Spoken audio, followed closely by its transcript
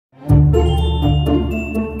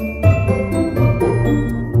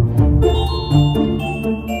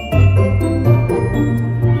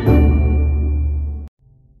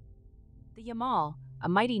Yamal, a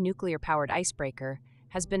mighty nuclear-powered icebreaker,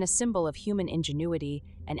 has been a symbol of human ingenuity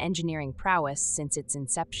and engineering prowess since its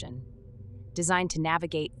inception. Designed to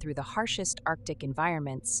navigate through the harshest Arctic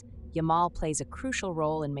environments, Yamal plays a crucial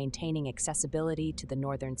role in maintaining accessibility to the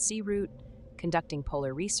northern sea route, conducting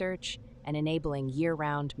polar research, and enabling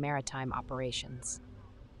year-round maritime operations.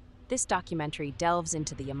 This documentary delves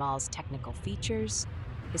into the Yamal's technical features,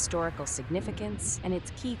 historical significance, and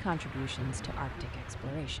its key contributions to Arctic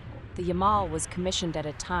exploration. The Yamal was commissioned at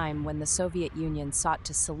a time when the Soviet Union sought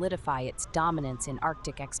to solidify its dominance in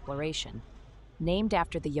Arctic exploration. Named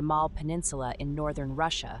after the Yamal Peninsula in northern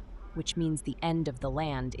Russia, which means the end of the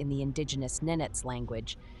land in the indigenous Nenets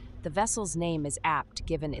language, the vessel's name is apt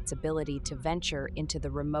given its ability to venture into the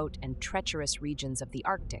remote and treacherous regions of the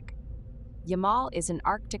Arctic. Yamal is an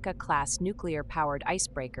Arktika-class nuclear-powered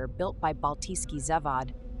icebreaker built by Baltijski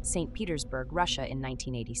Zavod, St. Petersburg, Russia in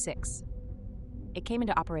 1986. It came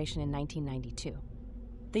into operation in 1992.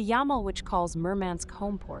 The Yamal, which calls Murmansk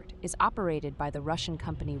home port, is operated by the Russian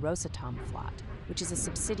company Rosatomflot, which is a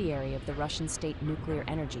subsidiary of the Russian State Nuclear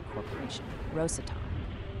Energy Corporation, Rosatom.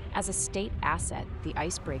 As a state asset, the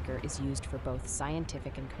icebreaker is used for both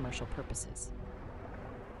scientific and commercial purposes.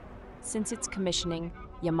 Since its commissioning,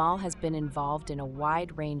 Yamal has been involved in a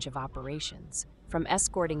wide range of operations, from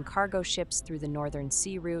escorting cargo ships through the northern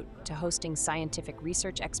sea route to hosting scientific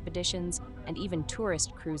research expeditions and even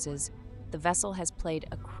tourist cruises. The vessel has played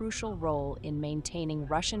a crucial role in maintaining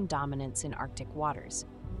Russian dominance in Arctic waters.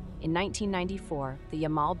 In 1994, the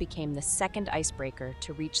Yamal became the second icebreaker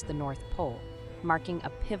to reach the North Pole, marking a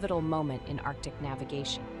pivotal moment in Arctic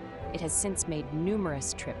navigation. It has since made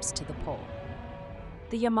numerous trips to the pole.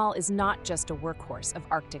 The Yamal is not just a workhorse of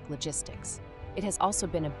Arctic logistics. It has also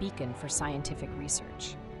been a beacon for scientific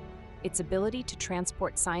research. Its ability to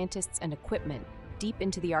transport scientists and equipment deep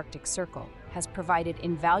into the Arctic Circle has provided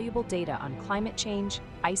invaluable data on climate change,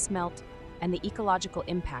 ice melt, and the ecological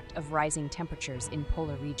impact of rising temperatures in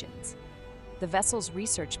polar regions. The vessel's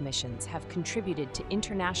research missions have contributed to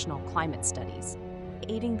international climate studies,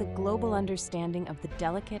 aiding the global understanding of the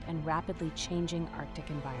delicate and rapidly changing Arctic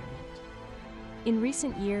environment. In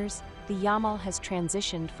recent years, the Yamal has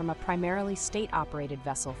transitioned from a primarily state-operated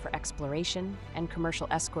vessel for exploration and commercial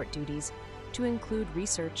escort duties to include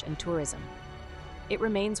research and tourism. It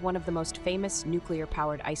remains one of the most famous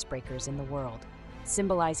nuclear-powered icebreakers in the world,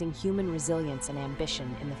 symbolizing human resilience and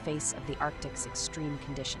ambition in the face of the Arctic's extreme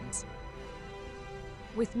conditions.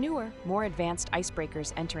 With newer, more advanced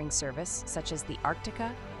icebreakers entering service, such as the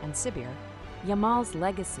Arctica and Sibir, Yamal's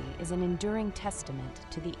legacy is an enduring testament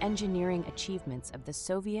to the engineering achievements of the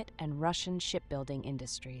Soviet and Russian shipbuilding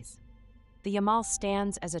industries. The Yamal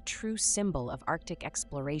stands as a true symbol of Arctic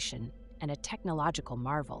exploration and a technological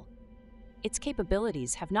marvel. Its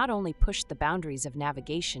capabilities have not only pushed the boundaries of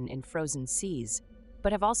navigation in frozen seas,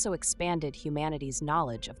 but have also expanded humanity's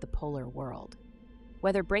knowledge of the polar world.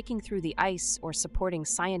 Whether breaking through the ice or supporting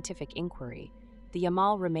scientific inquiry, the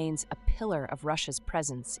Yamal remains a pillar of Russia's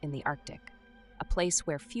presence in the Arctic, a place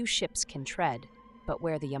where few ships can tread, but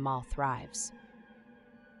where the Yamal thrives.